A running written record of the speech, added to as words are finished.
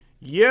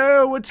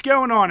Yo, what's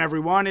going on,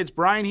 everyone? It's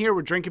Brian here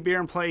with Drink a Beer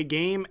and Play a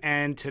Game,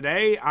 and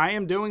today I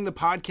am doing the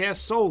podcast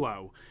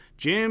solo.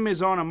 Jim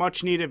is on a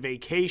much-needed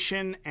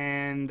vacation,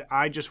 and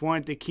I just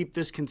wanted to keep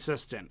this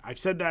consistent. I've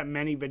said that in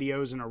many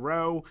videos in a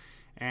row,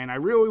 and I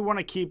really want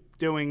to keep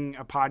doing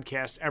a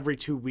podcast every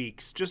 2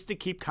 weeks just to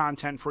keep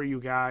content for you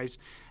guys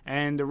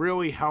and to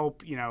really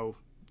help,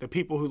 the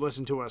people who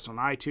listen to us on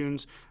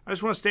iTunes. I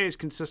just want to stay as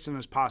consistent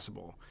as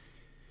possible.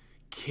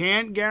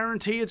 Can't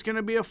guarantee it's going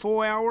to be a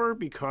full hour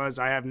because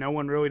I have no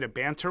one really to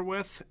banter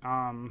with.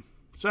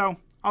 So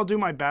I'll do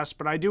my best,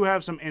 but I do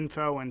have some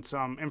info and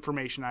some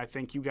information I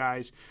think you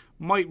guys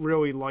might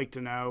really like to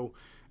know,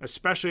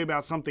 especially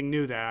about something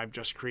new that I've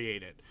just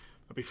created.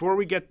 But before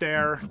we get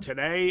there,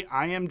 today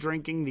I am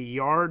drinking the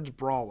Yards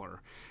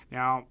Brawler.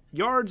 Now,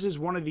 Yards is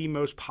one of the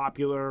most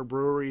popular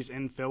breweries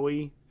in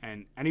Philly,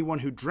 and anyone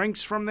who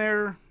drinks from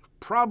there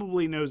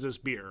probably knows this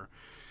beer.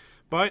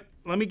 But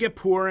let me get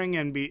pouring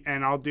and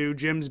I'll do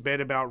Jim's bit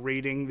about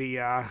reading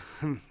the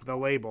the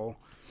label.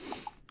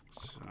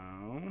 So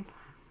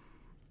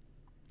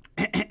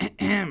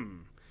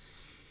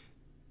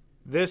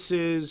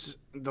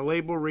the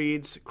label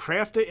reads,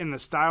 crafted in the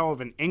style of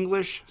an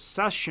English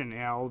session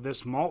ale,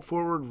 this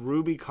malt-forward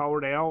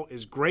ruby-colored ale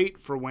is great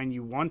for when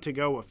you want to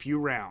go a few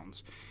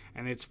rounds.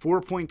 And it's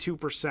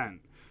 4.2%.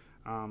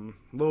 A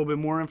little bit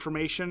more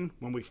information.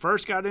 When we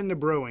first got into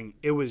brewing,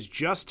 it was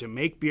just to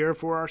make beer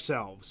for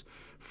ourselves.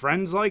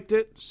 Friends liked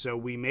it, so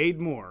we made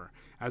more.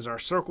 As our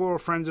circle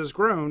of friends has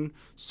grown,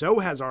 so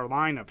has our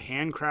line of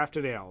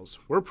handcrafted ales.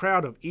 We're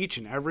proud of each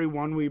and every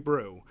one we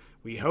brew.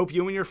 We hope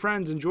you and your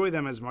friends enjoy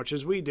them as much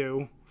as we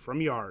do. From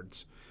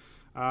Yards.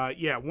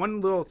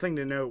 One little thing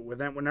to note,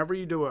 whenever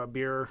you do a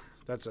beer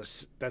that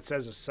says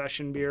a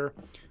session beer,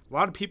 a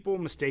lot of people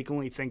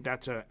mistakenly think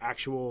that's an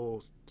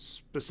actual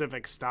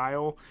specific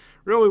style.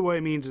 Really what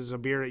it means is a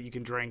beer that you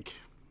can drink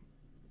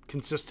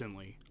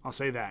consistently. I'll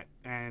say that.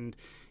 And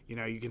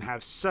you can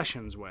have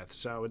sessions with.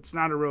 So it's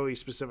not a really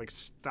specific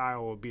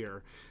style of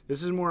beer.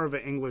 This is more of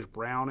an English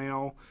brown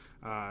ale.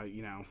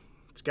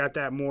 It's got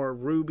that more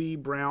ruby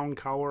brown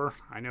color.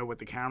 I know with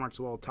the camera it's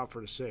a little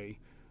tougher to see.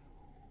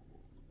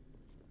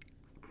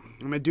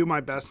 I'm going to do my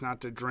best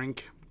not to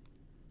drink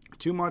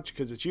too much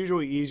because it's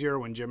usually easier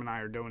when Jim and I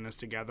are doing this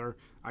together.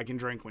 I can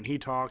drink when he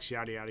talks,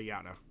 yada, yada,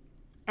 yada.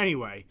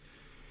 Anyway,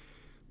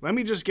 let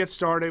me just get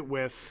started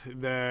with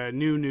the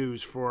new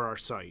news for our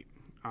site.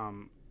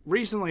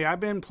 Recently,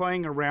 I've been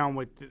playing around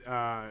with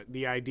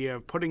the idea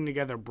of putting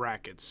together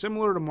brackets,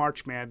 similar to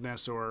March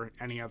Madness or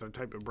any other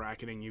type of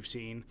bracketing you've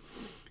seen.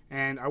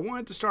 And I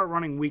wanted to start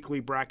running weekly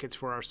brackets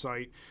for our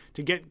site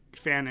to get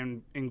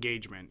fan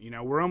engagement.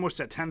 We're almost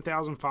at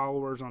 10,000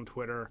 followers on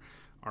Twitter,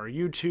 our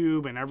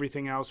YouTube, and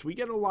everything else. We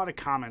get a lot of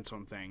comments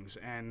on things,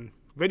 and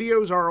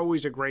videos are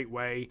always a great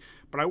way,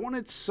 but I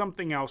wanted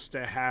something else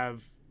to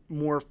have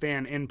more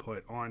fan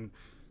input on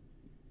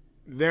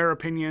their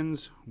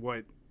opinions,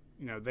 what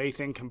they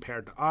think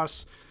compared to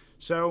us.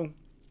 So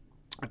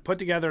I put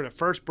together the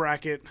first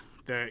bracket,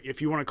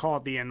 if you want to call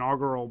it the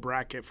inaugural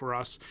bracket for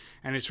us,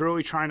 and it's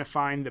really trying to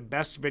find the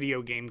best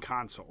video game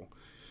console.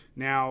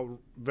 Now,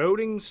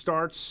 voting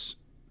starts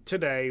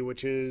today,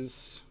 which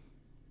is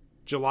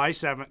July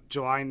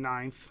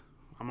 9th.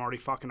 I'm already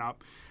fucking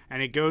up.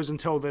 And it goes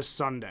until this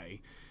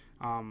Sunday.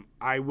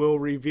 I will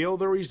reveal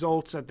the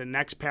results at the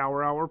next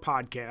Power Hour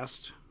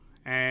podcast.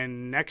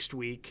 And next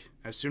week,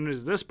 as soon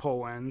as this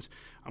poll ends,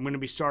 I'm going to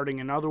be starting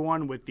another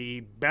one with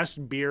the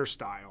best beer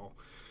style.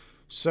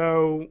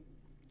 So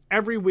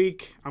every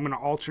week, I'm going to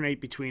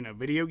alternate between a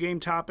video game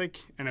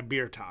topic and a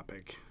beer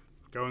topic,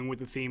 going with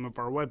the theme of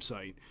our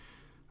website.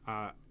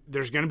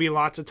 There's going to be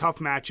lots of tough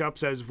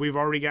matchups, as we've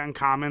already gotten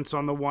comments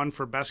on the one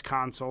for best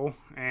console.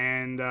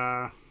 And,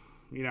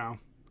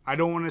 I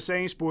don't want to say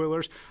any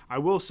spoilers. I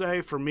will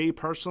say, for me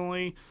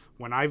personally,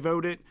 when I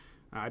voted,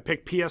 I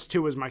picked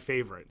PS2 as my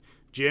favorite.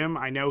 Jim,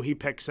 I know he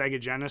picked Sega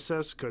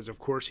Genesis, because of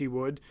course he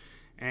would.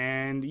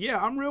 And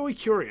yeah, I'm really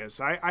curious.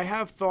 I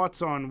have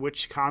thoughts on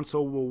which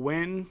console will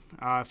win.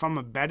 If I'm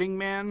a betting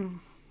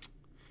man,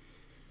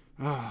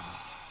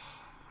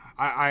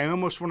 I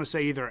almost want to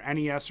say either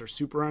NES or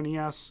Super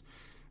NES.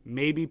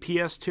 Maybe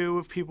PS2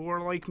 if people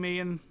are like me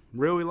and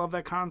really love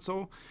that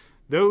console.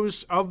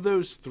 Those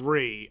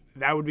three,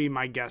 that would be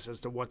my guess as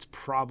to what's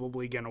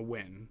probably going to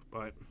win.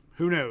 But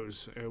who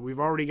knows? We've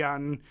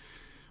gotten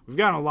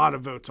a lot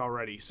of votes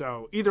already.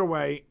 So either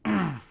way,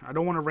 I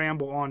don't want to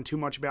ramble on too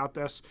much about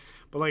this.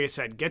 But like I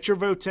said, get your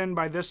votes in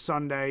by this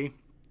Sunday.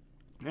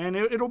 And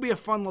it'll be a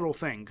fun little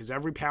thing because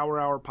every Power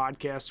Hour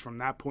podcast from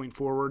that point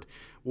forward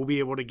will be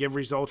able to give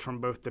results from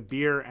both the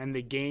beer and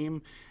the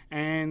game.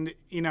 And,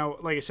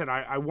 like I said,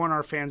 I want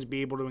our fans to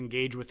be able to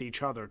engage with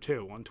each other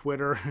too. On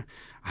Twitter,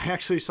 I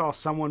actually saw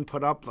someone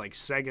put up like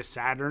Sega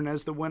Saturn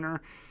as the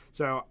winner.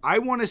 So I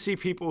want to see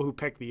people who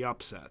pick the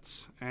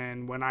upsets.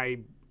 And when I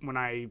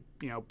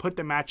put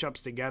the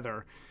matchups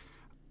together,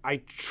 I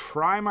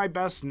try my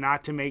best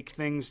not to make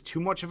things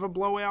too much of a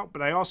blowout,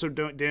 but I also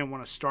didn't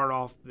want to start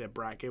off the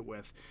bracket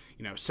with,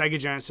 Sega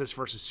Genesis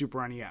versus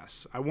Super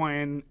NES. I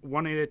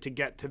wanted it to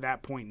get to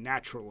that point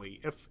naturally,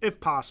 if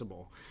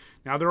possible.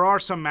 Now, there are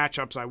some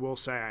matchups I will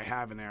say I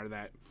have in there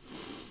that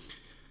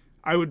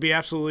I would be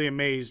absolutely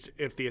amazed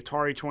if the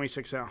Atari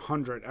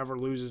 2600 ever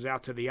loses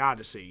out to the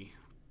Odyssey.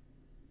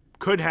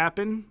 Could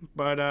happen,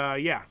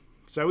 but yeah.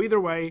 So either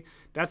way,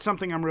 that's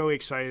something I'm really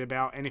excited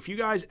about. And if you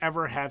guys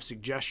ever have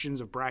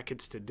suggestions of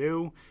brackets to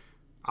do,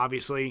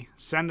 obviously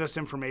send us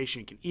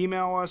information. You can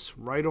email us,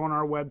 write on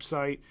our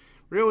website,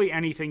 really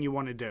anything you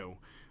want to do.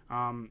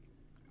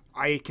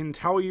 I can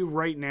tell you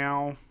right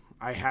now,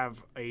 I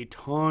have a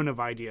ton of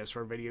ideas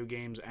for video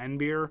games and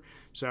beer.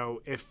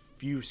 So if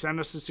you send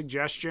us a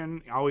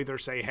suggestion, I'll either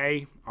say,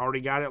 hey,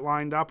 already got it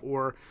lined up,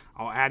 or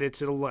I'll add it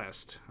to the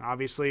list.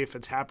 Obviously, if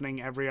it's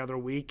happening every other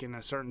week in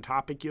a certain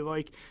topic you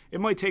like,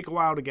 it might take a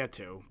while to get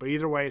to. But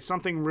either way, it's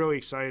something I'm really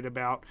excited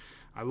about.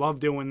 I love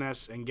doing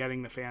this and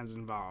getting the fans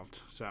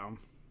involved. So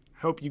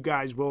hope you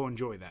guys will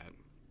enjoy that.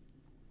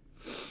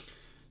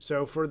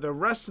 So for the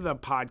rest of the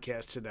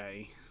podcast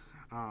today,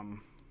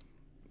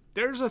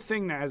 there's a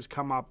thing that has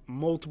come up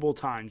multiple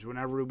times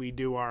whenever we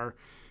do our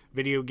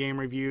video game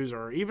reviews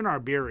or even our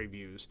beer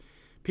reviews.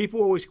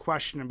 People always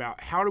question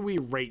about how do we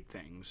rate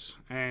things.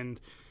 And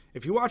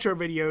if you watch our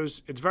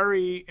videos, it's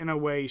very, in a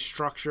way,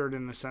 structured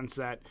in the sense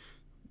that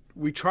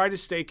we try to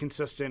stay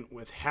consistent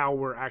with how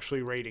we're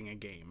actually rating a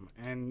game.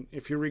 And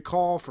if you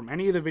recall from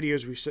any of the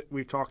videos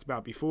we've talked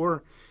about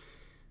before,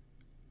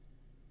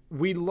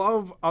 we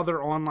love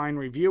other online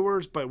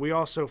reviewers, but we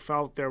also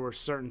felt there were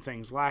certain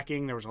things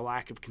lacking. There was a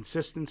lack of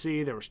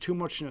consistency. There was too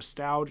much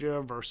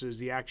nostalgia versus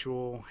the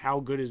actual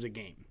how good is a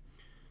game.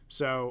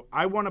 So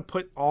I want to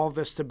put all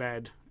this to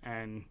bed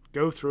and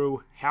go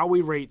through how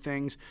we rate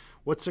things,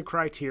 what's the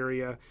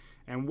criteria,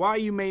 and why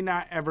you may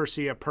not ever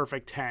see a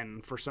perfect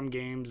 10 for some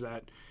games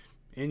that,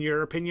 in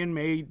your opinion,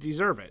 may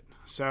deserve it.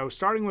 So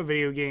starting with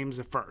video games,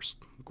 the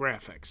first,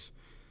 graphics.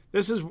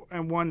 This is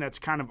one that's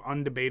kind of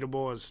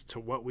undebatable as to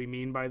what we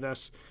mean by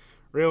this.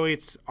 Really,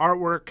 it's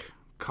artwork,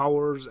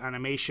 colors,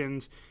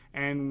 animations,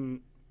 and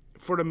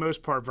for the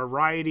most part,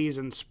 varieties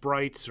in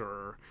sprites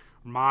or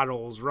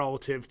models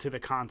relative to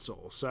the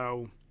console.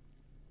 So,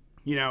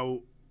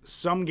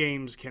 some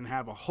games can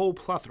have a whole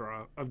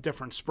plethora of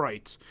different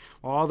sprites,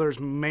 while others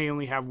may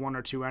only have one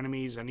or two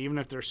enemies, and even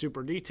if they're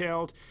super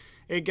detailed,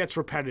 it gets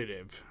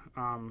repetitive.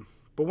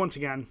 But once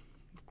again,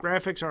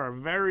 graphics are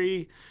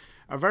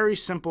a very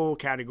simple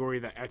category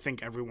that I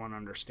think everyone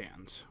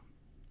understands.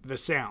 The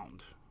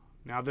sound.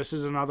 Now, this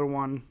is another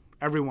one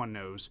everyone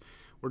knows.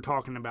 We're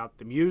talking about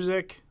the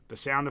music, the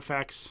sound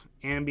effects,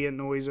 ambient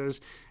noises,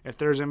 if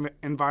there's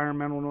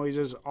environmental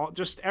noises,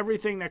 just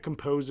everything that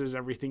composes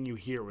everything you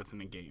hear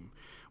within a game.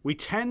 We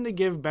tend to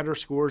give better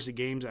scores to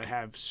games that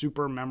have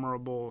super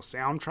memorable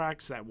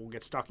soundtracks that will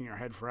get stuck in your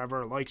head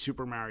forever, like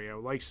Super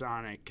Mario, like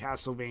Sonic,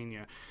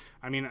 Castlevania.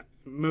 I mean,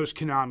 most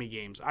Konami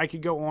games. I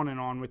could go on and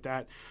on with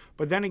that.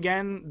 But then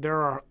again,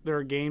 there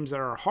are games that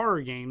are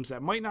horror games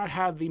that might not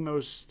have the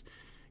most,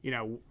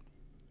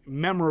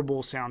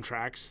 memorable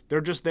soundtracks. They're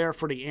just there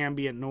for the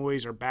ambient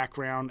noise or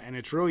background, and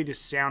it's really the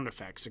sound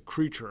effects, the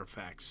creature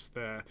effects,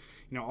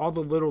 all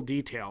the little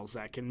details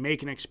that can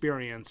make an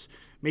experience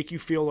make you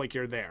feel like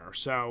you're there.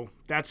 So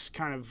that's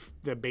kind of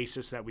the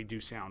basis that we do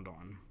sound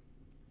on.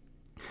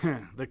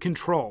 The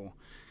control.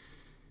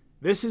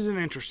 This is an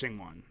interesting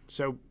one.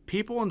 So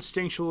people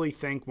instinctually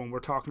think when we're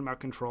talking about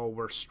control,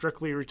 we're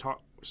strictly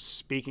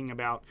speaking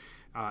about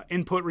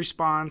input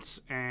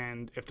response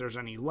and if there's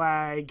any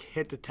lag,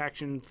 hit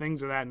detection,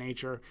 things of that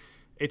nature.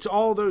 It's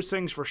all those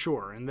things for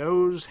sure, and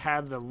those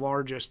have the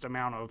largest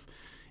amount of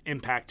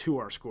impact to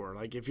our score.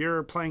 Like if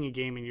you're playing a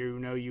game and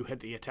you hit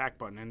the attack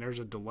button and there's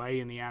a delay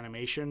in the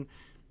animation,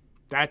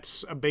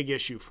 that's a big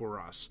issue for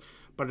us.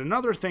 But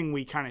another thing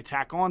we kind of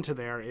tack onto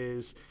there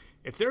is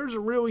if there's a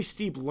really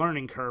steep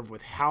learning curve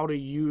with how to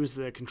use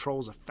the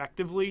controls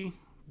effectively,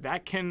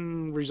 that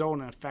can result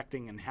in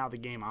affecting in how the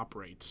game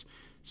operates.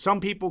 Some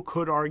people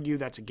could argue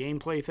that's a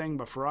gameplay thing,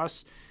 but for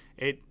us,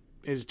 it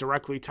is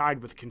directly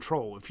tied with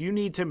control. If you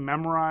need to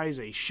memorize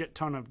a shit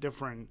ton of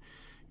different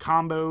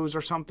combos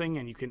or something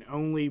and you can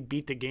only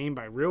beat the game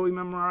by really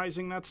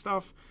memorizing that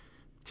stuff,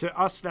 to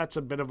us, that's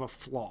a bit of a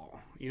flaw.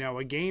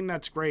 A game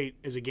that's great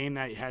is a game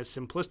that has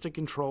simplistic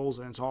controls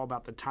and it's all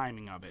about the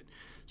timing of it.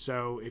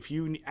 So if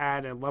you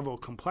add a level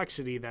of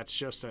complexity that's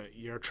just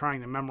you're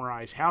trying to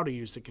memorize how to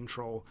use the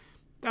control,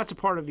 that's a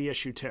part of the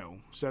issue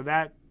too. So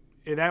that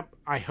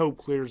I hope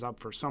clears up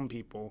for some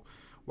people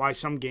why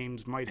some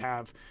games might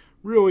have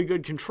really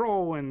good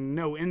control and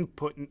no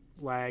input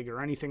lag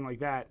or anything like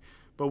that,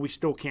 but we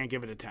still can't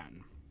give it a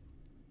 10.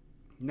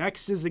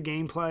 Next is the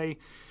gameplay.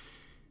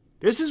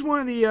 This is one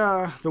of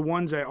the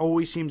ones that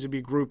always seems to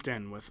be grouped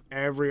in with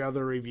every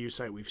other review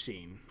site we've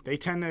seen. They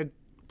tend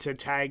to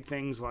tag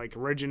things like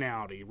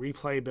originality,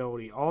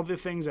 replayability, all the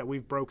things that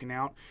we've broken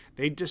out.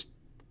 They just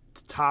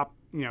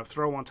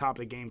throw on top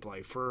of the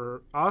gameplay.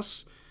 For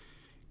us,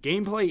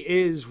 gameplay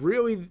is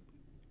really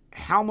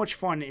how much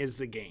fun is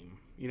the game.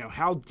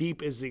 how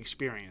deep is the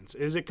experience?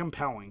 Is it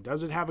compelling?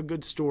 Does it have a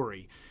good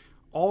story?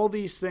 All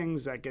these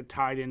things that get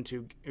tied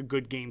into a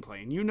good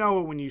gameplay. And you know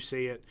it when you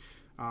see it.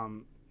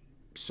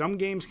 Some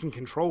games can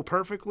control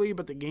perfectly,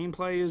 but the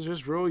gameplay is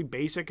just really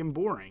basic and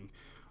boring.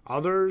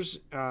 Others,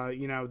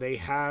 they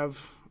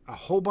have a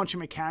whole bunch of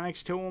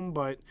mechanics to them,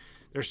 but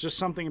there's just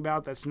something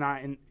about that's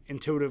not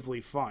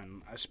intuitively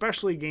fun,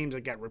 especially games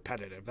that get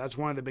repetitive. That's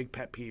one of the big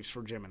pet peeves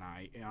for Jim and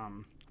I.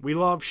 We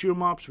love shoot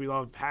 'em ups, we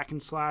love hack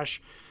and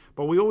slash,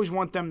 but we always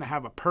want them to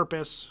have a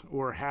purpose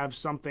or have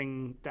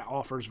something that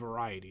offers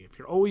variety. If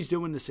you're always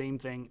doing the same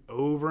thing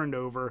over and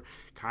over,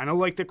 kind of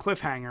like the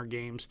cliffhanger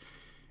games,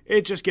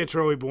 it just gets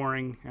really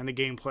boring and the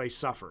gameplay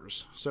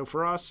suffers. So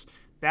for us,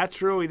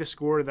 that's really the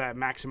score that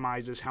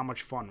maximizes how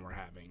much fun we're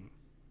having.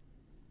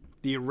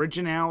 The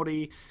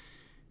originality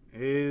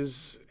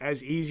is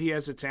as easy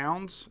as it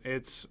sounds.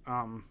 It's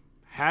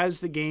has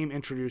the game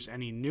introduced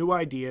any new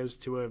ideas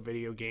to a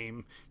video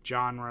game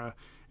genre,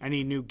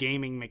 any new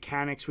gaming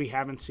mechanics we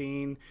haven't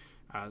seen,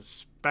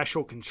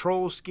 special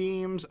control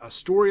schemes, a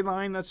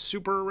storyline that's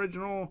super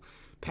original,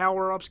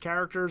 power-ups,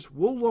 characters.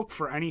 We'll look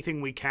for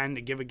anything we can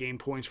to give a game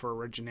points for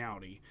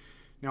originality.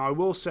 Now, I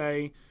will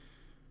say,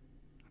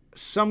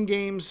 some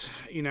games,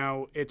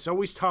 it's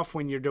always tough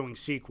when you're doing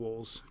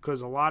sequels,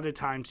 because a lot of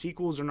times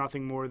sequels are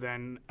nothing more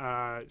than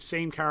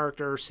same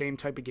character, same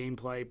type of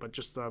gameplay, but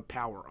just the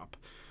power-up.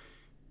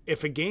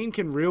 If a game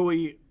can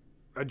really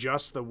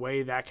adjust the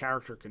way that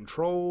character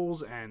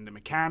controls and the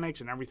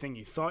mechanics and everything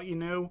you thought you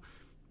knew,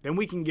 then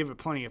we can give it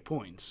plenty of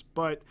points.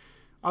 But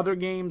other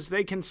games,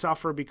 they can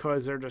suffer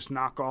because they're just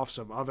knockoffs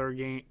of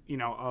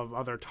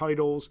other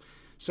titles.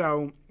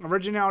 So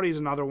originality is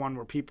another one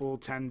where people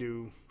tend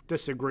to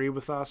disagree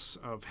with us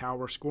of how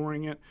we're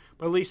scoring it,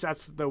 but at least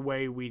that's the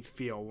way we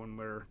feel when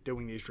we're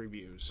doing these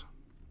reviews.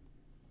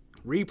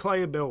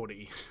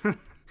 Replayability.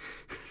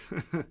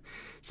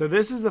 So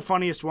this is the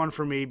funniest one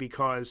for me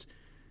because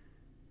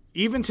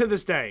even to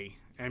this day,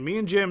 and me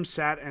and Jim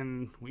sat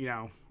and,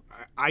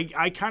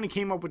 I kind of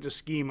came up with a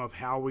scheme of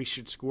how we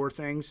should score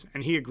things,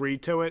 and he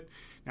agreed to it.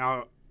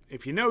 Now,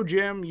 if you know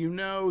Jim,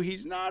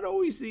 he's not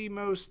always the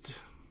most,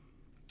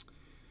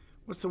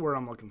 what's the word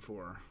I'm looking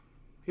for?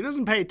 He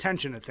doesn't pay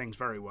attention to things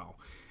very well.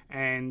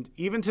 And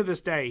even to this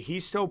day, he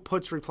still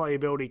puts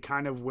replayability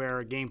kind of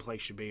where gameplay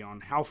should be on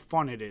how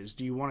fun it is.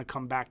 Do you want to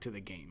come back to the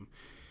game?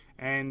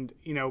 And,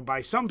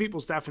 by some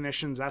people's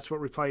definitions, that's what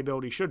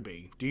replayability should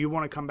be. Do you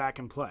want to come back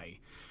and play?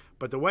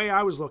 But the way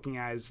I was looking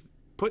at it is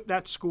put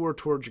that score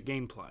towards your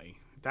gameplay.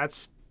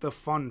 That's the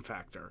fun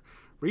factor.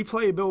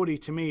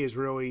 Replayability to me is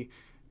really,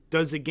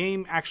 does the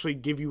game actually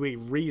give you a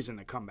reason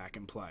to come back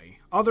and play?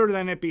 Other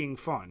than it being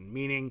fun,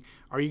 meaning,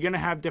 are you going to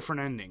have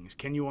different endings?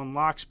 Can you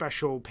unlock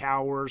special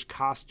powers,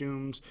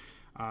 costumes?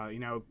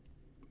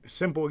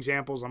 Simple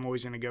examples I'm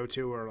always going to go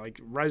to are like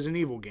Resident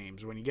Evil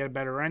games. When you get a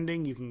better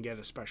ending, you can get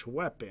a special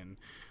weapon.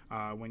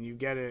 When you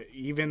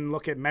even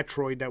look at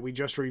Metroid that we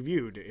just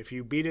reviewed. If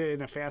you beat it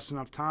in a fast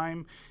enough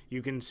time,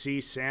 you can see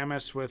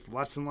Samus with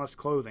less and less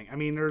clothing. I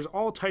mean, there's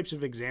all types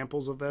of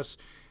examples of this,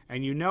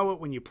 and you know it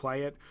when you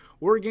play it.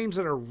 Or games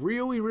that are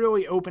really,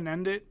 really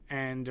open-ended,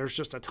 and there's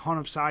just a ton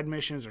of side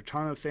missions or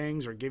ton of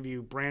things or give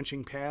you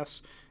branching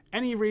paths.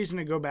 Any reason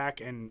to go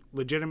back and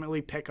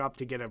legitimately pick up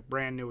to get a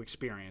brand new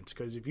experience.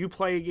 Because if you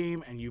play a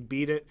game and you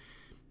beat it,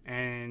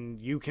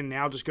 and you can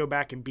now just go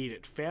back and beat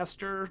it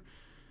faster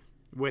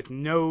with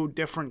no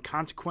different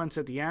consequence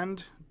at the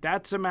end,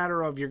 that's a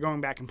matter of you're going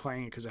back and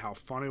playing it because of how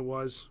fun it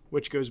was,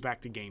 which goes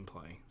back to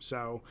gameplay.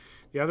 So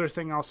the other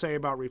thing I'll say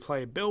about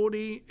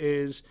replayability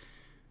is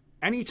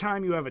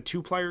anytime you have a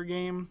two-player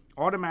game,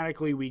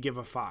 automatically we give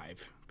a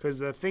 5. Because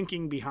the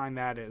thinking behind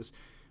that is,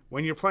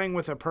 when you're playing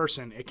with a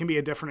person, it can be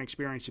a different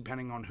experience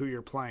depending on who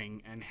you're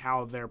playing and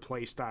how their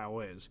play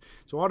style is.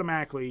 So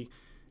automatically,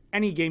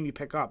 any game you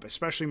pick up,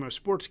 especially most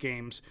sports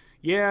games,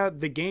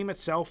 the game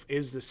itself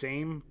is the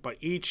same, but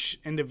each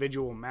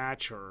individual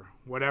match or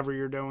whatever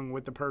you're doing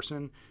with the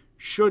person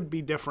should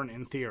be different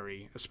in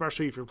theory,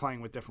 especially if you're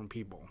playing with different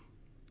people.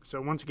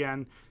 So once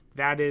again,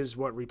 that is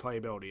what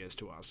replayability is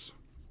to us.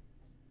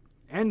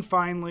 And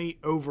finally,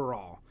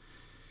 overall.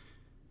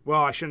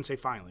 Well, I shouldn't say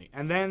finally.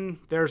 And then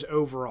there's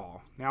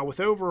overall. Now, with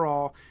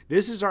overall,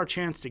 this is our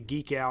chance to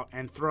geek out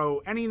and throw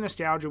any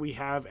nostalgia we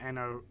have and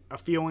a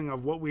feeling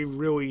of what we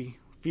really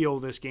feel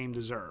this game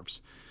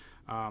deserves.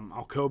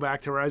 I'll go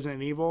back to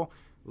Resident Evil.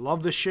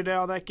 Love the shit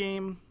out of that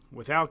game.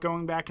 Without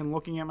going back and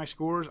looking at my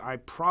scores, I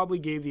probably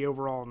gave the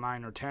overall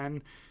 9 or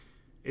 10.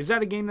 Is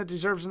that a game that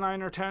deserves a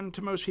 9 or 10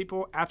 to most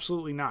people?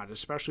 Absolutely not,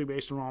 especially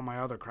based on all my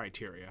other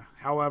criteria.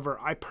 However,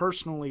 I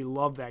personally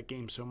love that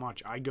game so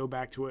much. I go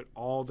back to it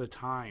all the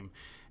time,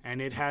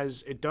 and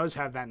it does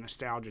have that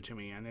nostalgia to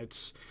me, and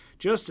it's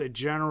just a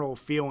general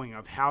feeling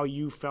of how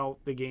you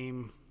felt the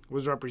game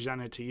was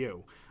represented to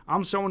you.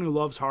 I'm someone who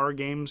loves horror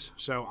games,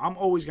 so I'm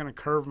always going to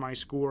curve my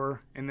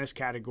score in this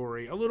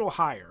category a little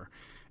higher.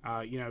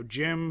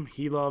 Jim,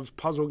 he loves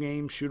puzzle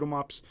games, shoot 'em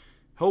ups.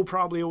 He'll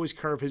probably always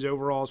curve his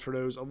overalls for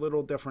those a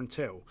little different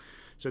too.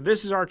 So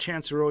this is our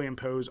chance to really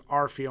impose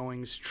our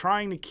feelings,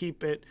 trying to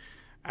keep it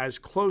as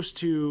close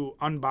to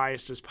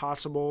unbiased as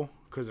possible,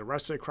 because the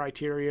rest of the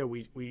criteria,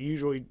 we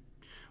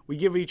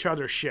give each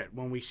other shit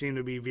when we seem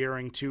to be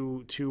veering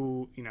too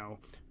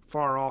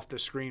far off the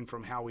screen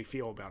from how we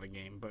feel about a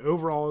game. But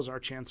overall is our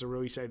chance to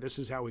really say this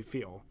is how we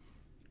feel.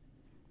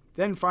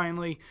 Then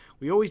finally,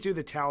 we always do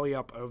the tally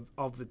up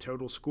of the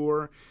total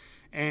score,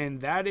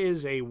 and that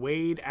is a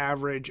weighted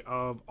average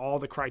of all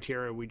the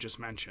criteria we just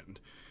mentioned.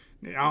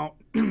 Now,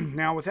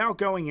 without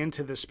going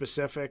into the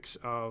specifics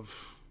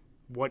of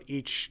what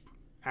each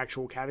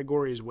actual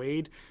category is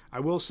weighed, I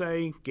will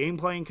say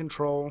gameplay and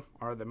control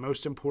are the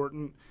most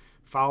important,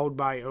 followed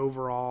by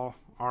overall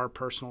our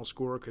personal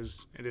score,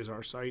 because it is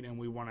our site and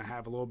we want to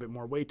have a little bit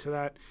more weight to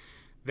that.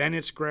 Then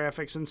it's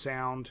graphics and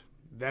sound,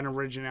 then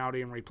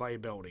originality and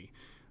replayability.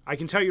 I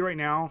can tell you right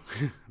now,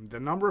 the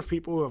number of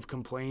people who have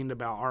complained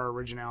about our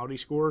originality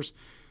scores,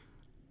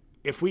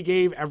 if we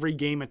gave every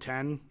game a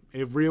 10,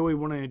 it really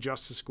wouldn't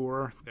adjust the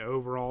score, the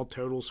overall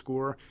total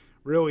score,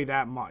 really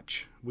that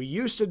much. We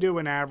used to do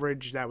an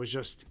average that was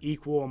just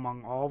equal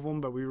among all of them,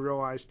 but we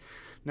realized,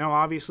 no,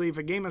 obviously, if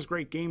a game has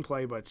great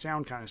gameplay but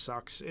sound kind of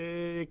sucks,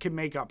 it can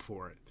make up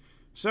for it.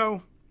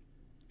 So,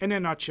 in a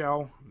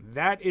nutshell,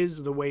 that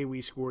is the way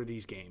we score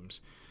these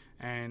games.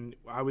 And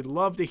I would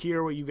love to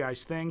hear what you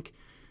guys think.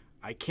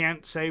 I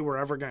can't say we're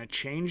ever going to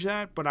change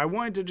that, but I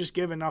wanted to just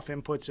give enough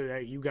input so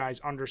that you guys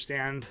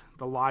understand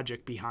the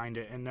logic behind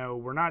it and know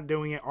we're not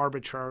doing it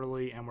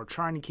arbitrarily, and we're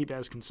trying to keep it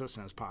as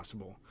consistent as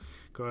possible.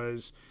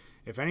 Because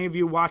if any of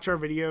you watch our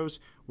videos,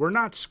 we're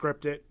not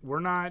scripted.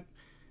 We're not,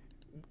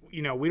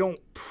 we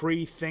don't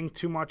pre-think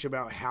too much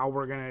about how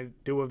we're going to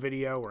do a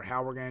video or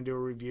how we're going to do a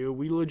review.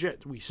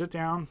 We sit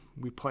down,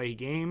 we play a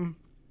game,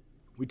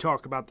 we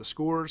talk about the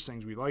scores,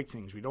 things we like,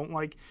 things we don't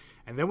like,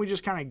 and then we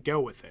just kind of go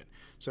with it.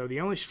 So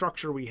the only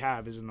structure we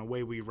have is in the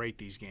way we rate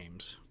these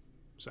games.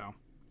 So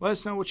let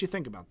us know what you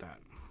think about that.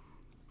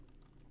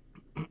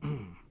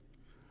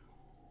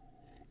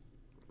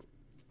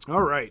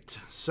 All right,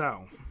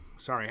 so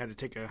sorry, I had to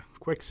take a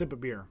quick sip of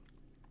beer.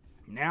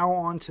 Now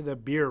on to the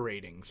beer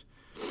ratings.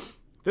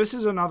 This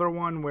is another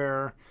one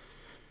where,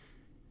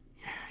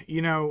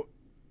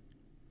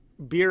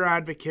 Beer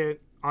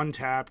Advocate,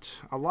 Untapped,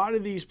 a lot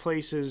of these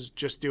places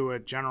just do a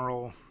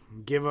general,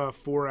 give a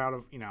 5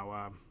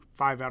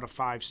 out of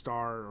 5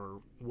 star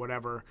or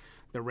whatever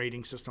the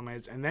rating system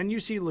is. And then you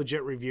see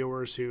legit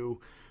reviewers who,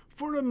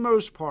 for the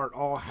most part,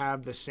 all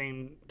have the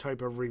same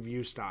type of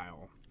review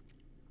style.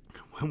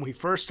 When we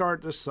first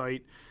started this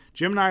site,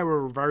 Jim and I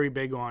were very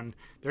big on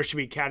there should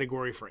be a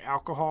category for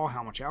alcohol,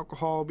 how much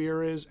alcohol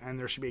beer is, and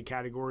there should be a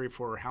category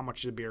for how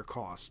much the beer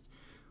costs.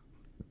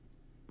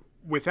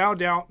 Without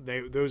doubt,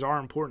 those are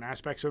important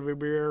aspects of a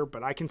beer,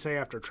 but I can say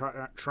after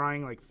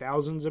trying like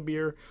thousands of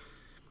beer,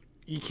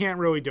 you can't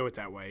really do it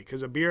that way,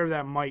 because a beer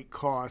that might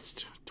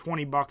cost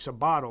 $20 a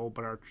bottle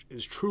but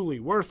is truly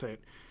worth it,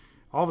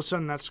 all of a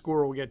sudden that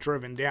score will get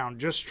driven down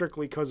just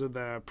strictly because of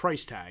the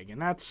price tag,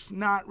 and that's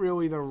not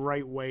really the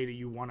right way that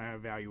you want to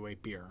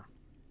evaluate beer.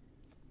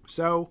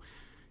 So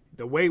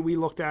the way we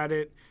looked at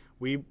it,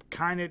 we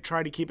kind of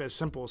try to keep it as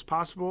simple as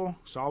possible,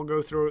 so I'll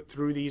go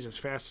through these as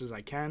fast as I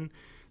can.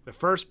 The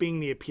first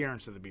being the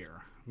appearance of the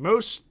beer.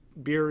 Most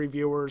beer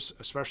reviewers,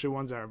 especially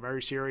ones that are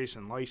very serious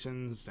and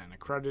licensed and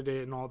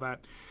accredited and all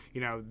that,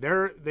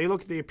 they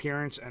look at the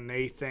appearance and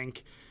they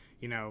think,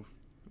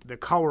 the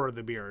color of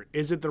the beer.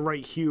 Is it the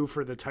right hue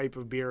for the type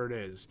of beer it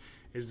is?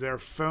 Is there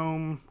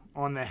foam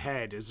on the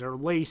head? Is there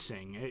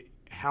lacing?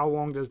 How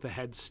long does the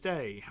head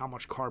stay? How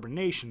much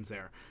carbonation's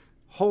there?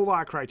 Whole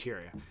lot of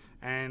criteria.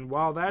 And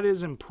while that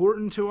is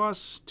important to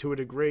us to a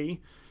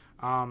degree,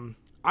 I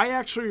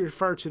actually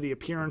refer to the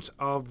appearance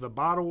of the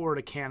bottle or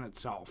the can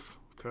itself,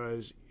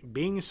 because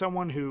being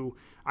someone who,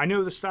 I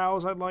know the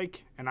styles I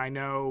like and I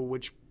know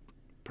which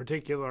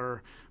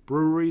particular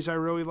breweries I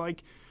really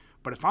like,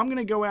 but if I'm going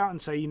to go out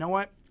and say, you know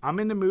what, I'm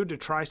in the mood to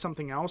try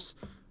something else,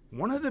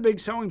 one of the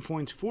big selling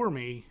points for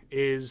me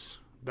is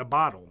the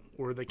bottle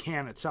or the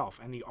can itself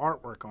and the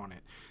artwork on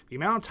it. The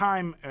amount of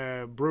time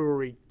a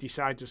brewery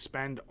decides to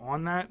spend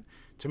on that,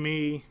 to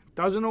me,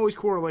 doesn't always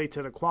correlate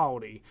to the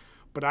quality,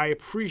 but I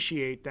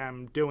appreciate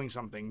them doing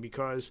something,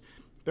 because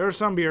there are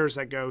some beers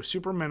that go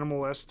super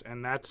minimalist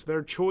and that's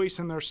their choice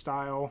and their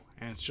style,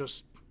 and it's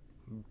just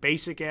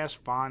basic ass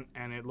font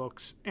and it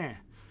looks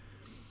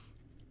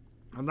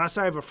Unless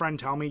I have a friend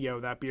tell me, yo,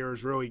 that beer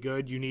is really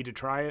good, you need to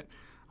try it.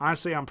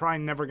 Honestly, I'm probably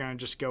never going to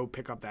just go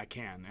pick up that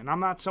can. And I'm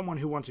not someone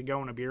who wants to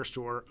go in a beer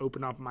store,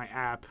 open up my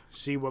app,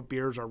 see what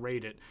beers are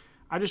rated.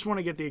 I just want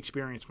to get the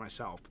experience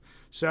myself.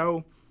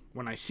 So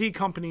when I see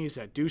companies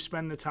that do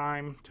spend the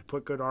time to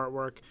put good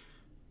artwork,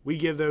 we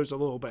give those a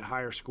little bit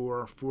higher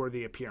score for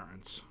the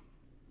appearance.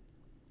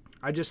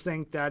 I just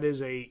think that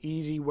is a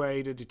easy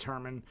way to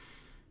determine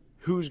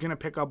who's going to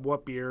pick up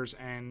what beers,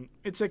 and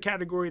it's a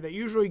category that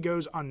usually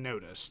goes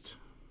unnoticed.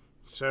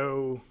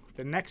 So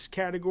the next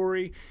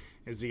category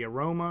is the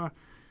aroma.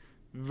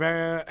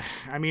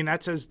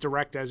 That's as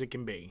direct as it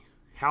can be.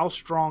 How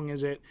strong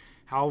is it?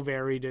 How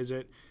varied is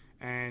it?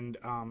 And,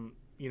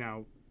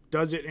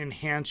 does it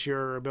enhance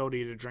your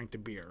ability to drink the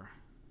beer?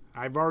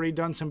 I've already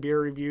done some beer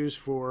reviews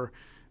for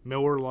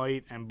Miller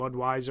Lite and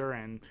Budweiser,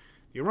 and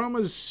the aroma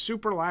is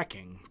super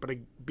lacking. But a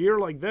beer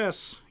like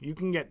this, you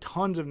can get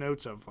tons of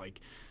notes of like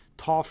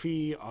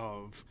toffee,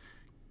 of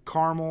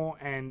caramel,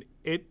 and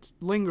it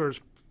lingers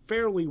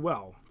fairly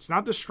well. It's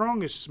not the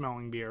strongest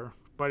smelling beer,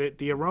 but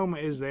the aroma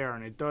is there,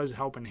 and it does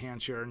help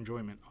enhance your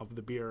enjoyment of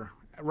the beer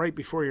right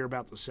before you're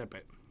about to sip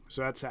it.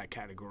 So that's that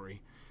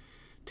category.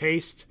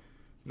 Taste,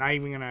 not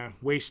even going to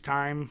waste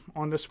time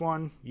on this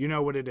one. You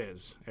know what it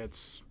is.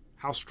 It's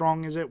how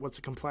strong is it, what's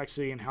the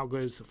complexity, and how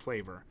good is the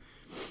flavor.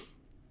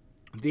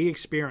 The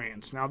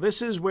experience. Now,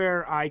 this is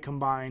where I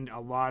combined a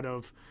lot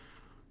of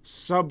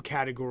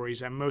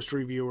subcategories that most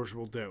reviewers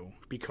will do,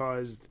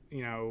 because,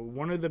 you know,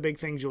 one of the big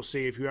things you'll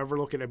see if you ever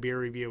look at a beer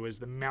review is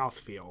the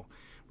mouthfeel.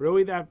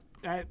 Really, that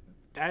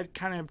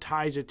kind of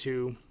ties it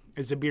to,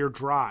 is the beer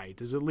dry?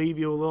 Does it leave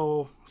you a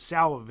little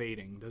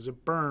salivating? Does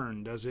it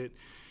burn? Does it,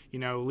 you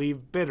know,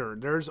 leave bitter?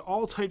 There's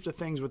all types of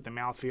things with the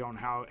mouthfeel and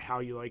how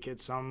you like it.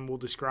 Some will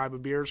describe a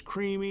beer as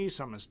creamy,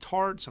 some as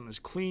tart, some as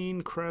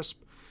clean,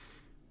 crisp.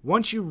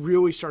 Once you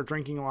really start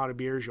drinking a lot of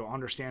beers, you'll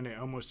understand it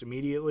almost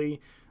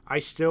immediately. I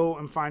still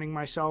am finding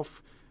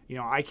myself, you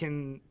know, I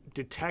can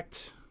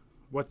detect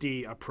what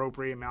the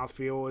appropriate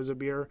mouthfeel is of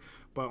beer.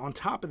 But on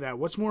top of that,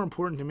 what's more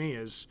important to me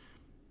is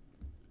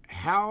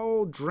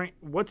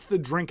what's the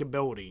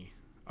drinkability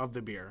of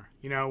the beer.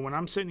 You know, when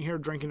I'm sitting here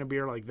drinking a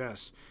beer like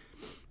this,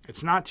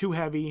 it's not too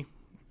heavy,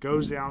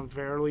 goes down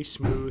fairly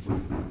smooth.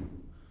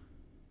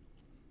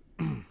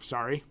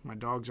 Sorry, my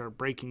dogs are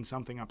breaking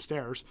something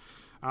upstairs.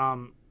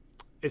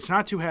 It's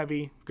not too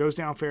heavy, goes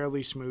down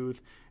fairly smooth,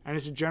 and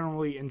it's a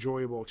generally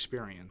enjoyable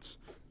experience.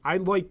 I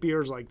like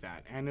beers like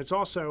that. And it's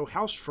also,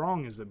 how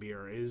strong is the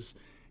beer?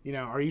 You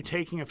know, are you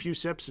taking a few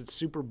sips, it's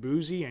super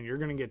boozy, and you're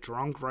going to get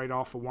drunk right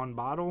off of one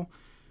bottle?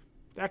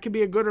 That could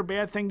be a good or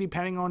bad thing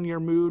depending on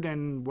your mood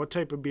and what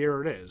type of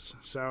beer it is.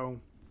 So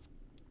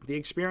the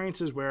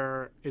experience is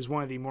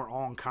one of the more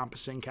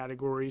all-encompassing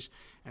categories,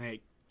 and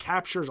it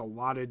captures a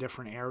lot of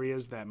different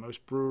areas that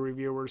most brewery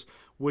reviewers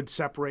would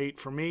separate.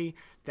 For me,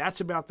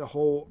 that's about the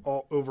whole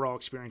overall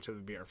experience of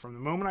the beer. From the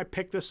moment I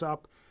pick this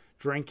up,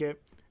 drink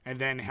it, and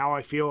then how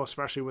I feel,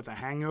 especially with a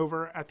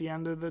hangover at the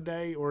end of the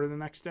day or the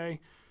next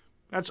day,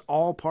 that's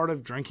all part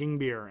of drinking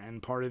beer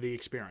and part of the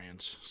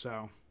experience.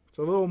 So it's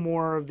a little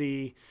more of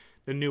the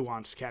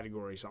nuanced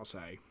categories, I'll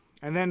say.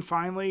 And then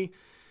finally,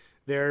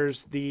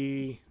 there's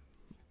the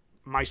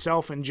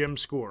myself and Jim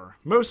score.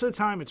 Most of the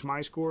time it's my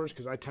scores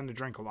because I tend to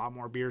drink a lot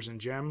more beers than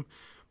Jim,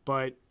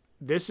 but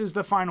this is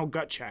the final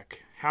gut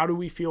check. How do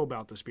we feel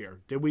about this beer?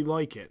 Did we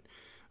like it?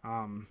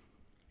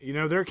 You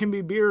know, there can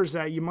be beers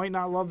that you might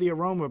not love the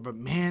aroma, but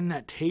man,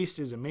 that taste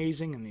is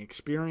amazing and the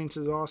experience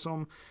is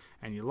awesome.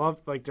 And you love,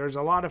 like, there's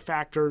a lot of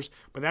factors,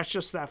 but that's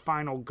just that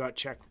final gut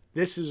check.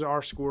 This is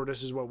our score.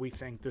 This is what we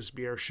think this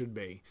beer should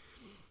be.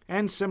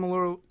 And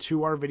similar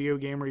to our video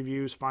game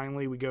reviews,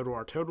 finally, we go to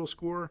our total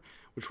score,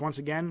 which once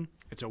again,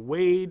 it's a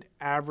weighed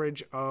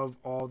average of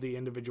all the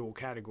individual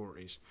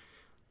categories.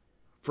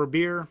 For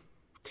beer,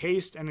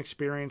 taste and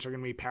experience are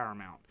going to be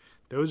paramount.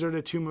 Those are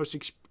the two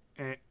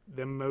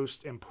the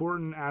most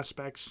important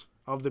aspects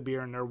of the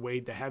beer, and they're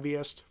weighed the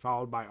heaviest,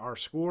 followed by our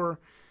score,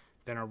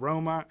 then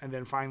aroma, and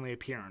then finally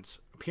appearance.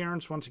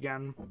 Appearance, once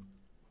again,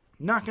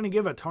 not going to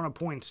give a ton of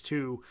points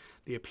to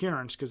the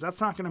appearance because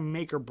that's not going to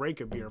make or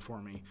break a beer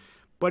for me.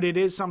 But it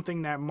is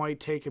something that might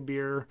take a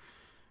beer,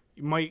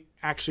 might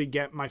actually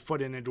get my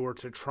foot in the door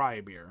to try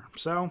a beer.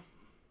 So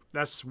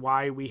that's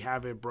why we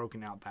have it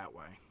broken out that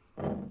way.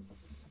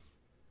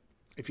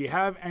 If you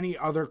have any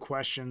other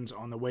questions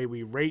on the way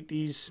we rate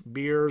these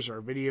beers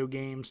or video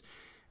games,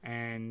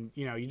 and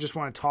you just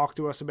want to talk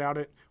to us about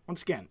it,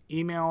 once again,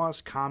 email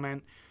us,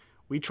 comment.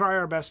 We try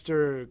our best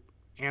to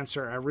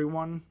answer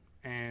everyone,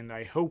 and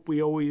I hope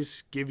we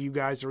always give you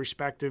guys the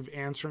respect of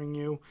answering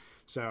you.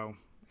 So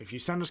if you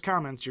send us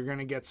comments, you're going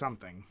to get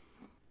something.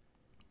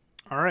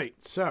 All right,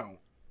 so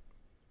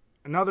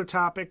another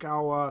topic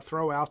I'll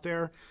throw out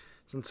there,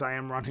 since I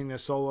am running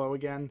this solo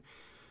again.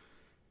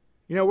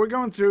 We're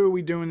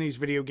doing these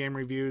video game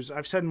reviews.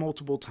 I've said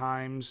multiple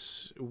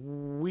times,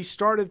 we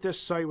started this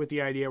site with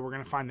the idea we're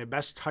going to find the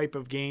best type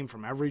of game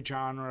from every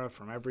genre,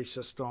 from every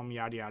system,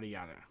 yada, yada,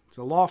 yada. It's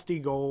a lofty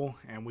goal,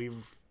 and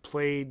we've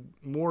played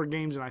more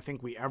games than I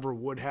think we ever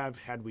would have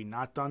had we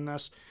not done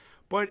this.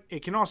 But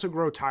it can also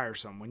grow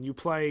tiresome. When you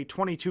play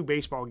 22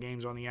 baseball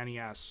games on the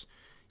NES,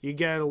 you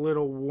get a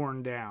little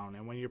worn down.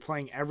 And when you're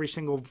playing every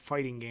single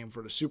fighting game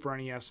for the Super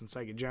NES and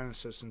Sega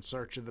Genesis in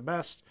search of the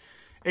best,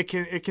 it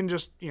can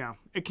just,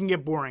 it can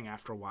get boring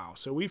after a while.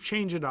 So we've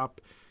changed it up.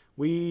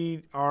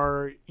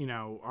 Our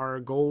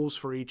goals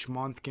for each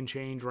month can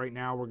change. Right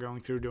now we're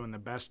going through doing the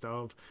best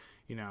of,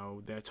 the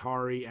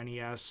Atari,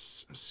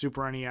 NES,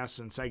 Super NES,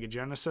 and Sega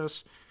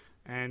Genesis.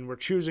 And we're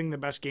choosing the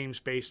best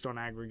games based on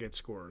aggregate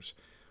scores.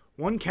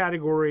 One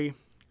category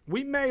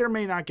we may or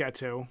may not get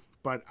to,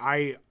 but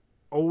I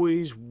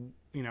always,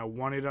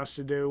 wanted us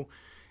to do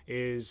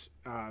is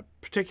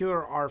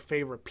particular our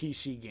favorite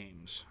PC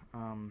games.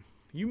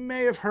 You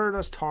may have heard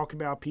us talk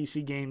about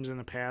PC games in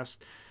the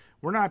past.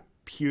 We're not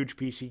huge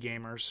PC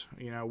gamers.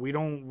 We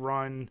don't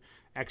run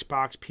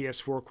Xbox,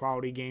 PS4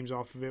 quality games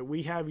off of it.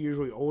 We have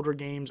usually older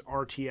games,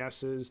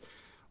 RTSs,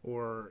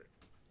 or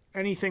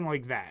anything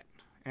like that.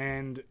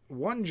 And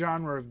one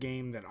genre of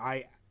game that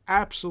I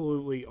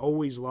absolutely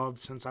always loved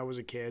since I was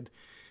a kid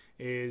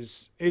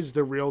is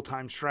the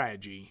real-time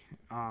strategy.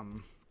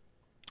 And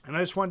I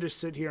just wanted to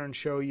sit here and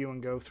show you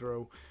and go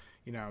through,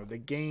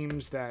 the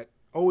games that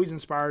always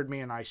inspired me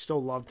and I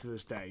still love to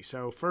this day.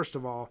 So first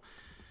of all,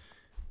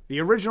 the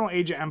original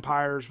Age of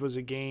Empires was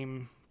a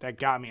game that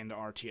got me into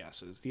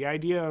RTSs. The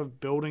idea of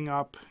building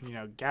up,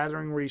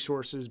 gathering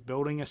resources,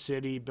 building a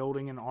city,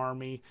 building an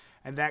army,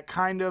 and that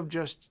kind of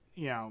just,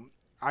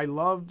 I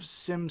love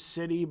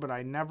SimCity, but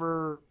it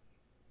never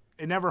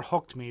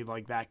hooked me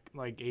like that,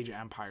 like Age of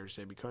Empires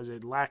did, because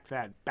it lacked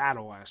that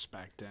battle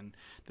aspect and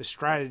the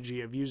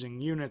strategy of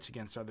using units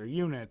against other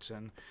units,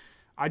 and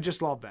I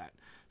just love that.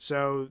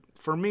 So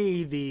for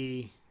me,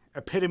 the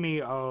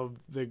epitome of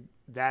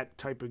that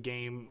type of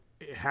game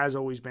has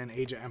always been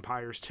Age of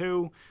Empires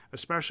 2,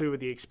 especially with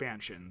the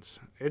expansions.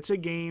 It's a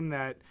game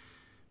that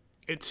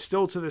it's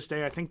still to this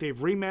day, I think they've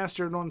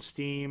remastered on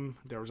Steam.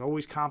 There's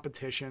always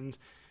competitions,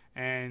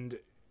 and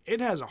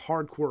it has a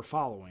hardcore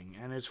following,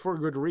 and it's for a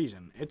good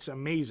reason. It's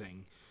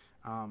amazing.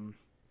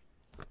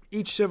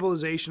 Each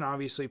civilization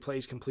obviously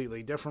plays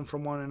completely different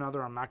from one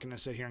another. I'm not going to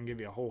sit here and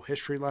give you a whole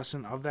history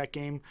lesson of that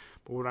game,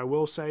 but what I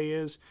will say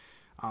is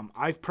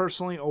I've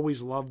personally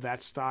always loved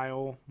that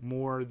style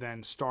more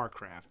than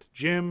StarCraft.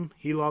 Jim,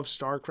 he loves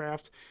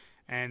StarCraft,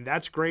 and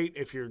that's great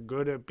if you're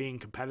good at being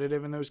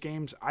competitive in those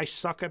games. I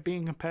suck at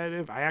being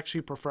competitive. I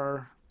actually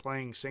prefer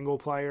playing single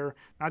player,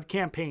 not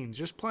campaigns,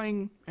 just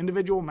playing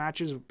individual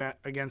matches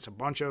against a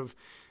bunch of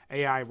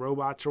AI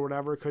robots or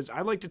whatever, because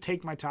I like to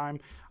take my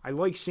time. I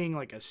like seeing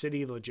like a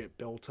city legit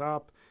built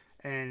up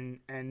and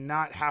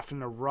not having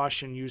to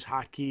rush and use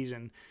hotkeys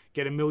and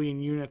get a million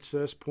units to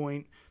this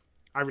point.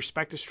 I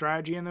respect the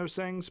strategy in those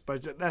things,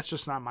 but that's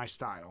just not my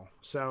style.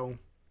 So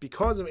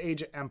because of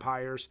Age of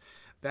Empires,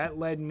 that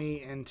led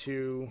me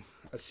into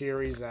a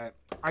series that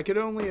I could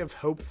only have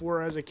hoped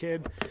for as a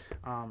kid.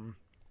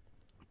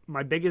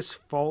 My biggest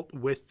fault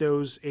with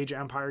those Age of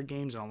Empire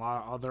games and a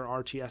lot of other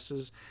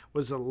RTSs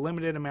was the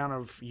limited amount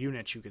of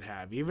units you could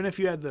have. Even if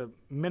you had the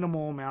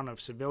minimal amount of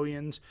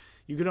civilians,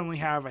 you could only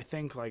have, I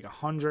think, like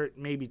 100,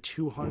 maybe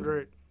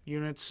 200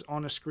 units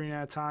on a screen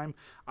at a time.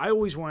 I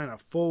always wanted a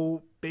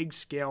full,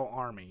 big-scale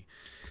army.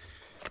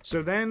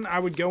 So then I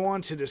would go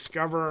on to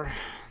discover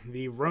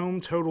the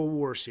Rome Total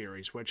War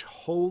series, which,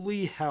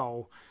 holy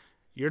hell,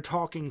 you're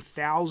talking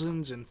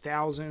thousands and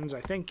thousands.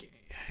 I think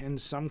in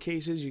some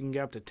cases you can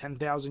get up to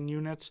 10,000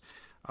 units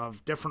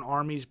of different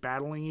armies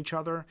battling each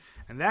other.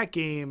 And that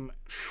game,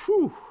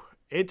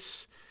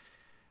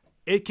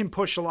 it can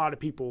push a lot of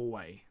people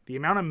away. The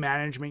amount of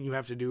management you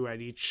have to do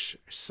at each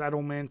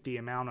settlement, the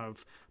amount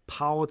of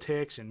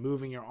politics and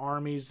moving your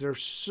armies,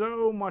 there's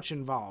so much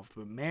involved.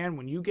 But man,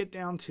 when you get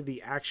down to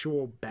the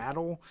actual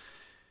battle,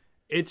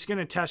 it's going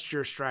to test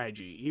your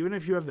strategy. Even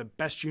if you have the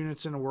best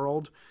units in the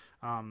world,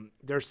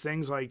 there's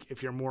things like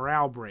if your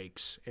morale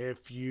breaks,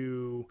 if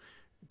you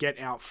get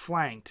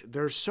outflanked,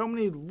 there's so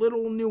many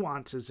little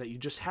nuances that you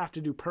just have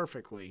to do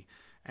perfectly.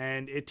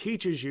 And it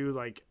teaches you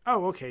like,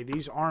 oh, okay,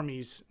 these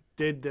armies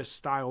did this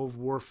style of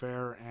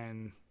warfare,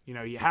 and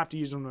you have to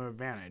use them to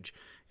advantage.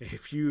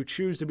 If you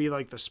choose to be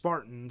like the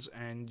Spartans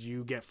and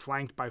you get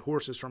flanked by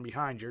horses from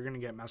behind, you're going to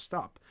get messed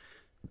up.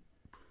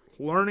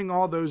 Learning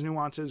all those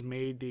nuances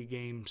made the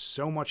game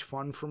so much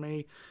fun for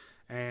me.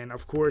 And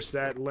of course,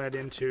 that led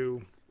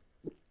into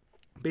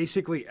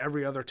basically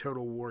every other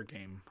Total War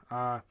game.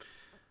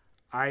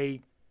 I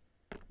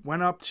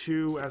went up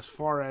to as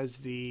far as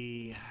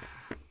the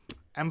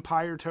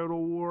Empire Total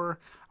War.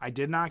 I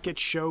did not get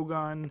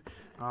Shogun.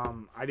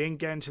 I didn't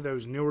get into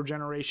those newer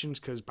generations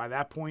because by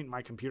that point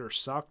my computer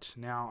sucked.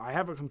 Now I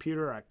have a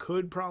computer, I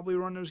could probably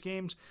run those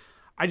games.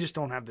 I just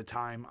don't have the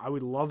time. I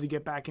would love to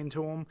get back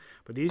into them,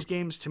 but these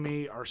games to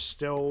me are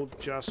still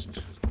just,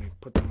 let me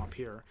put them up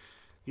here.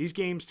 These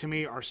games to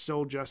me are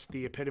still just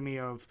the epitome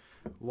of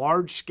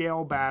large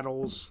scale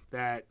battles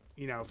that,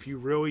 if you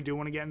really do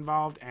want to get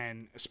involved,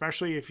 and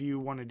especially if you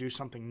want to do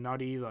something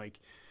nutty like,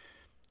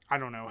 I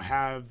don't know,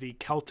 have the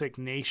Celtic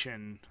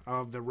nation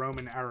of the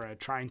Roman era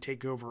try and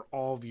take over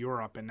all of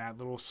Europe and that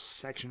little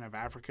section of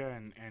Africa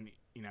and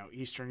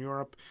Eastern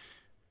Europe.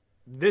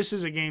 This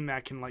is a game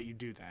that can let you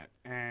do that.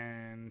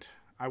 And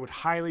I would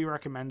highly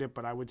recommend it,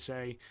 but I would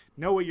say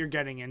know what you're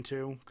getting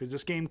into, because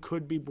this game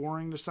could be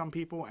boring to some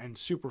people and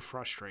super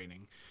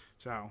frustrating.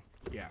 So,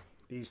 yeah,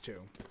 these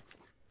two.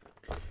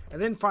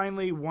 And then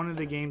finally, one of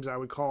the games I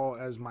would call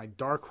as my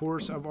dark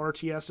horse of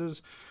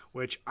RTSs,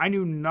 which I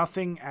knew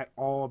nothing at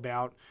all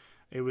about.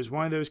 It was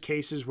one of those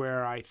cases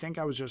where I think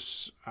I was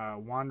just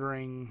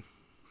wandering,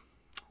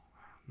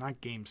 not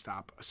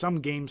GameStop,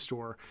 some game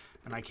store,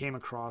 and I came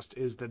across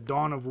is the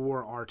Dawn of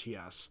War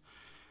RTS.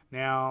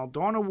 Now,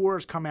 Dawn of War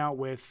has come out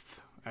with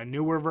a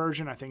newer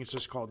version. I think it's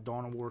just called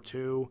Dawn of War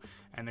 2,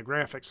 and the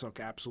graphics look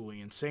absolutely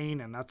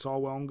insane, and that's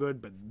all well and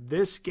good. But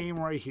this game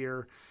right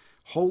here,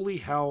 holy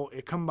hell,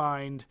 it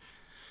combined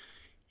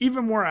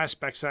even more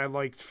aspects that I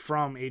liked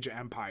from Age of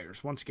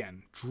Empires. Once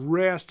again,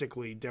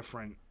 drastically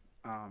different.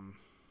 I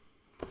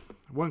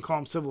wouldn't call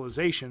them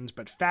civilizations,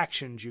 but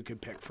factions you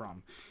could pick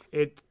from.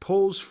 It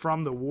pulls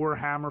from the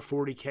Warhammer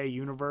 40K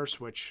universe,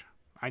 which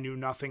I knew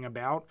nothing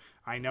about.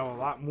 I know a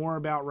lot more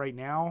about right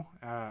now.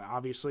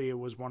 Obviously, it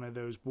was one of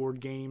those board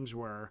games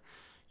where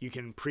you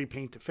can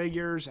pre-paint the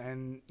figures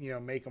and, you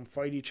know, make them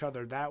fight each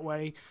other that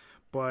way.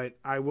 But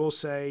I will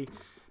say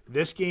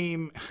this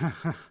game,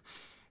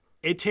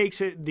 it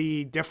takes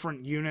the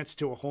different units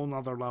to a whole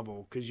nother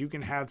level, because you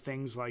can have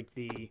things like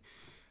the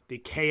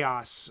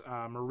Chaos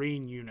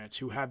Marine units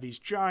who have these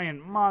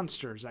giant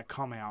monsters that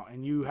come out,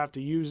 and you have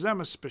to use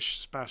them a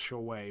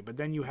special way. But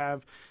then you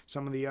have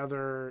some of the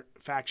other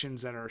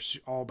factions that are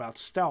all about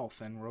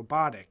stealth and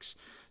robotics.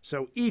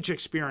 So each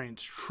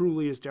experience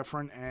truly is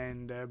different,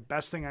 and the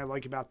best thing I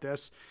like about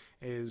this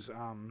is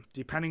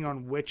depending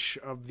on which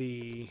of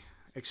the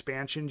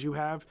expansions you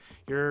have,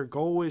 your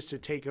goal is to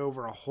take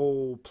over a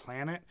whole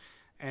planet,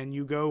 and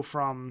you go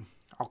from,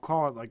 I'll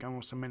call it like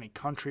almost a mini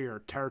country or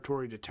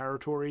territory to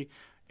territory,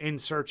 in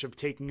search of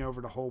taking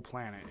over the whole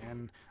planet.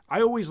 And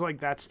I always like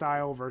that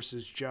style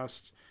versus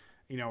just,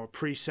 you know, a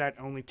preset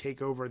only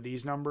take over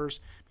these numbers,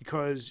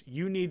 because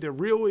you need to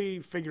really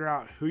figure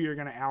out who you're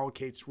going to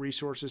allocate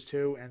resources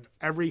to, and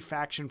every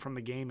faction from the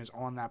game is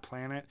on that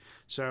planet.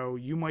 So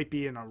you might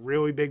be in a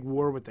really big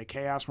war with the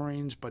Chaos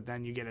Marines, but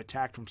then you get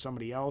attacked from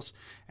somebody else,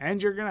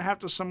 and you're going to have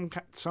to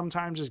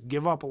sometimes just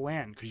give up a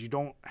land because you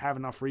don't have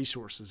enough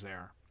resources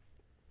there.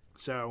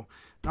 So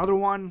another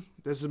one,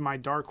 this is my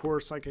dark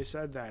horse, like I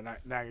said,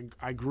 that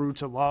I grew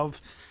to love.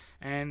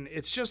 And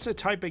it's just a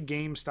type of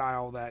game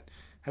style that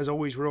has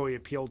always really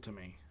appealed to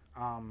me.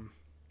 I'm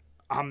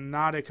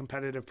not a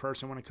competitive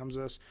person when it comes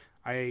to this.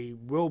 I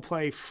will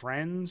play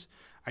friends.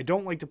 I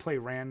don't like to play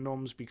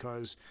randoms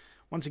because,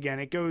 once again,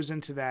 it goes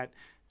into that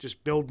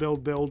just build,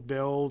 build, build,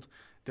 build.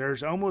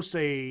 There's almost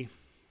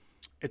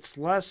it's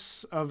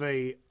less of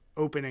a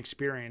open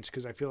experience,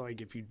 because I feel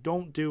like if you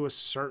don't do a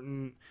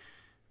certain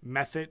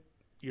method,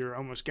 you're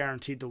almost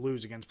guaranteed to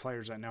lose against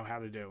players that know how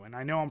to do. And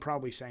I know I'm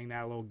probably saying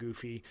that a little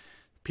goofy.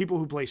 People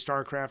who play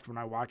StarCraft, when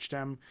I watch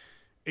them,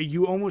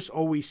 you almost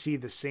always see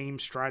the same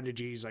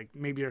strategies. Like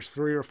maybe there's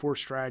 3 or 4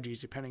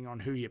 strategies depending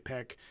on who you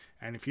pick.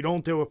 And if you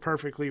don't do it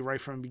perfectly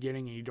right from the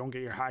beginning and you don't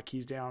get your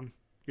hotkeys down,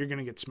 you're going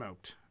to get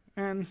smoked.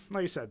 And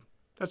like I said,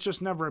 that's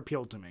just never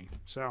appealed to me.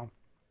 So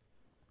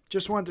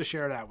just wanted to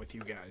share that with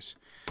you guys.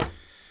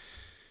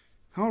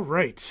 All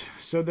right.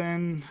 So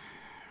then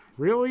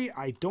really,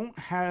 I don't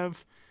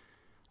have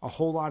a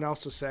whole lot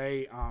else to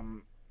say.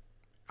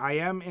 I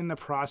am in the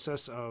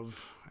process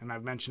of, and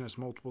I've mentioned this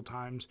multiple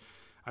times,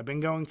 I've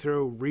been going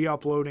through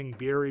re-uploading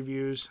beer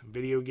reviews,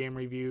 video game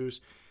reviews,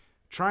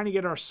 trying to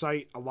get our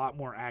site a lot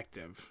more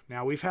active.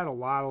 Now, we've had a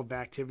lot of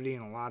activity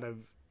and a lot of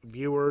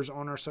viewers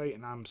on our site,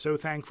 and I'm so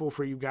thankful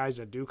for you guys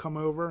that do come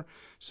over.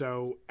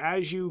 So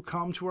as you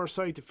come to our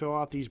site to fill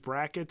out these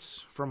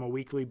brackets from a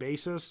weekly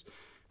basis,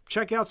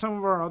 check out some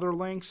of our other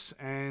links,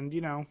 and,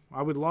 you know,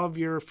 I would love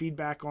your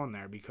feedback on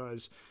there,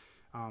 because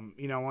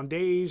you know, on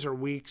days or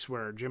weeks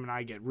where Jim and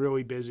I get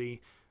really busy,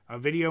 a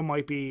video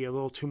might be a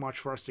little too much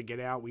for us to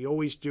get out. We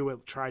always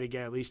try to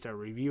get at least a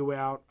review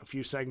out, a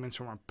few segments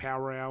from our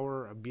Power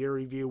Hour, a beer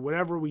review,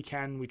 whatever we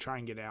can, we try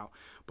and get out.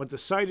 But the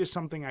site is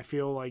something I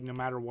feel like no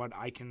matter what,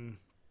 I can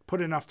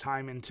put enough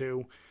time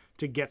into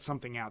to get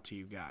something out to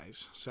you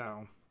guys.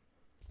 So,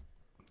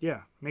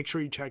 yeah, make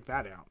sure you check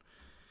that out.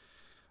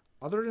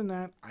 Other than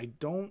that, I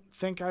don't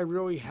think I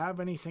really have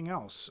anything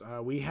else.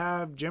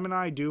 Jim and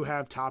I do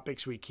have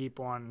topics we keep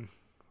on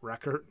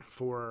record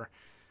for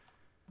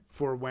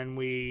when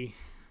we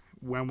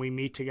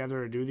meet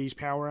together to do these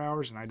Power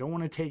Hours, and I don't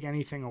want to take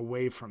anything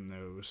away from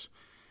those.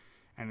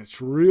 And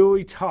it's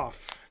really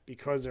tough,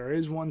 because there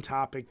is one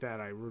topic that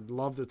I would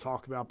love to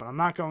talk about, but I'm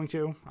not going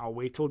to. I'll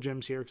wait till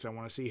Jim's here because I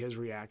want to see his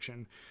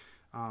reaction.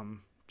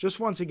 Just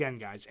once again,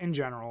 guys, in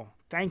general,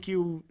 thank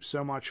you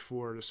so much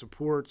for the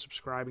support,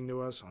 subscribing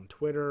to us on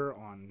Twitter,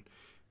 on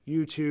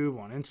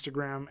YouTube, on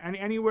Instagram, and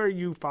anywhere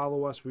you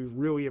follow us. We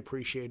really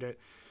appreciate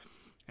it.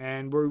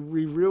 And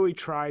we really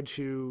try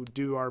to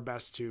do our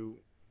best to,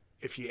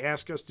 if you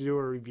ask us to do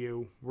a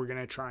review, we're going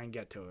to try and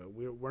get to it.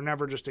 We're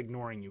never just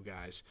ignoring you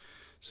guys.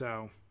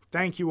 So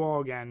thank you all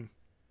again.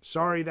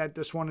 Sorry that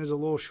this one is a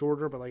little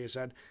shorter, but like I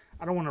said,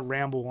 I don't want to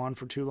ramble on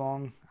for too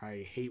long.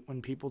 I hate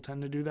when people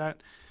tend to do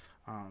that.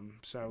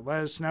 So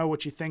let us know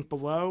what you think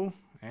below.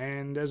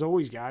 And as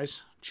always,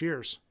 guys,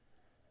 cheers.